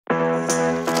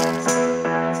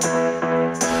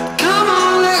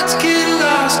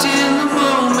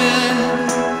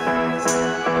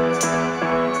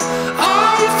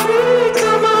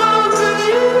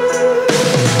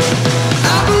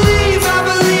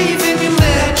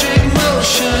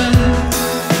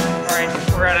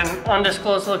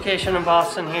undisclosed location in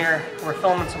Boston here. We're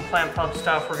filming some PlantPub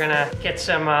stuff. We're gonna get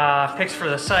some pics for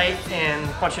the site and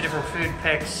a bunch of different food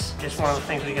pics. Just one of the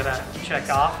things we gotta check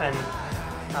off, and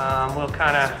we'll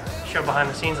kind of show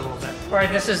behind the scenes a little bit. All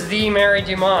right, this is the Mary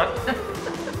Dumont, the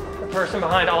person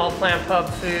behind all PlantPub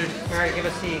food. Mary, give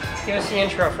us the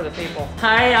intro for the people.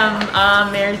 Hi,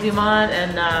 I'm Mary Dumont,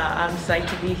 and I'm psyched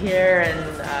to be here, and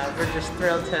we're just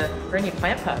thrilled to bring you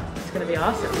PlantPub. It's gonna be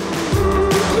awesome.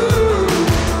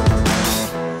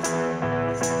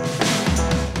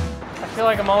 I feel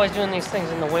like I'm always doing these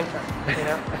things in the winter, you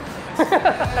know?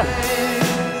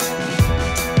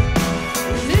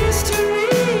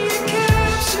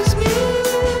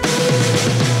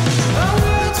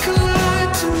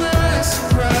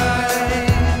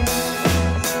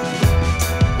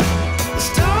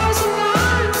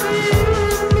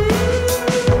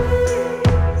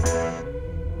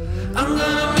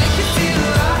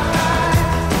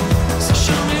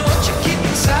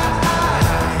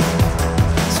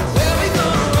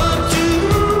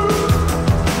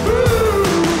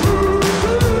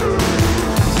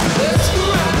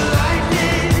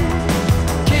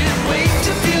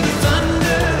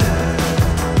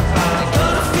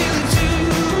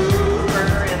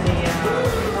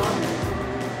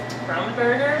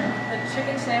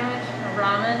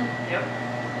 Yep.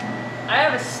 I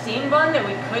have a steam bun that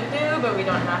we could do, but we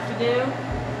don't have to do.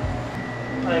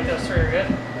 I think those three are good.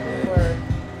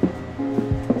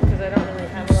 Because I don't really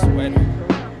have a lot of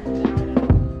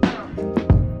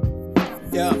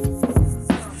Yeah.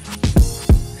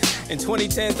 In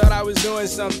 2010, thought I was doing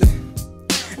something.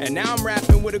 And now I'm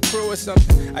rapping with a crew or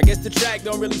something. I guess the track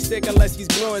don't really stick unless he's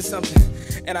gluing something.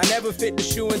 And I never fit the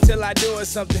shoe until I doing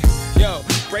something. Yo,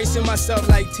 bracing myself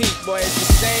like teeth, boy, it's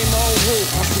the same old roof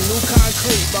on some new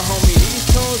concrete. But homie, these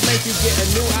tunes make you get a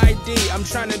new ID. I'm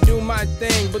trying to do my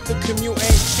thing, but the commute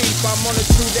ain't cheap. I'm on a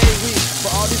 2-day week for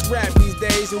all this rap these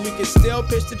days, and we can still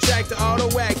pitch the track to all the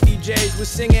whack DJs. We're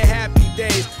singing happy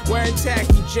days, wearing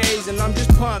tacky J's, and I'm just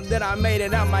pumped that I made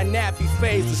it out my nappy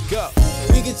phase. Let's go.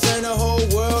 We can turn the whole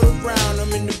world around.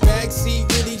 I'm in the backseat,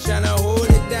 really trying to hold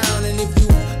it down. And if you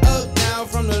up now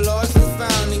from the lost and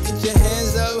found, and get your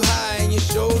hands up high and your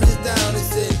shoulders down, and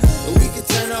said we can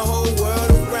turn the whole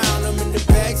world around. I'm in the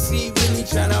backseat, really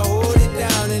trying to hold it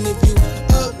down. And if you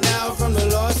up now from the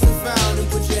lost and found, and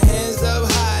put your hands up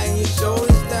high and your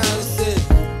shoulders down, and said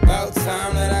about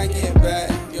time that I get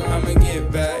back. Yo, I'ma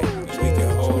get back, we can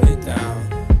hold it down.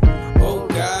 Oh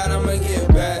God, I'ma get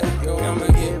back. Yo, I'ma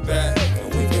get back.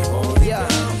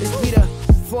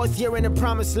 Fourth year in the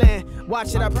promised land.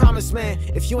 Watch it, I promise, man.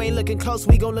 If you ain't looking close,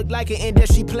 we gon' look like an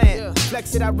industry plant.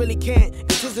 Flex it, I really can't,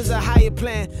 cause this is a higher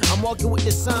plan. I'm walking with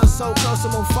the sun so close,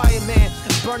 I'm on fire, man.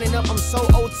 Burning up, I'm so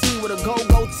OT with a gold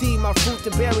goatee. My fruit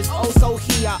to bear is oh so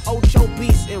he. I ocho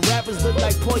beats, and rappers look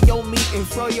like pollo meat and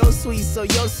froyo sweet. So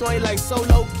yo soy like so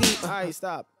low key. Alright,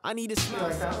 stop. I need to smell.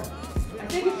 I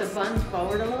think if the bun's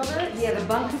forward a little bit. Yeah, the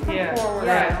bun can come forward.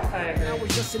 Yeah, I agree. I was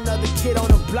just another kid on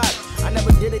the block. I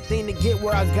never did a thing to get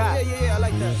where I got. Yeah, I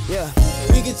like that. Yeah.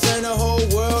 We can turn the whole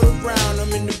world around.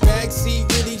 I'm in the backseat,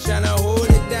 really trying to hold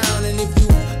it down. And if you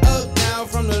up now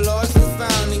from the lost and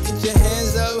found, and get your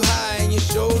hands up high and your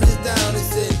shoulders down, and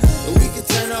said we can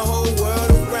turn the whole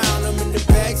world around. I'm in the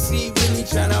backseat, really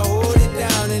trying to hold it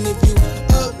down. And if you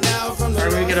up now from the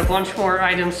we got a bunch more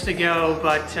items to go,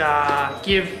 but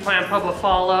give PlantPub a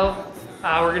follow.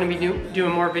 We're going to be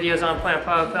doing more videos on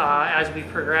PlantPub as we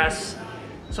progress.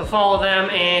 So follow them,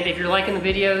 and if you're liking the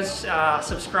videos,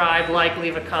 subscribe, like,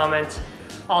 leave a comment,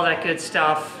 all that good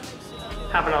stuff.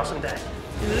 Have an awesome day.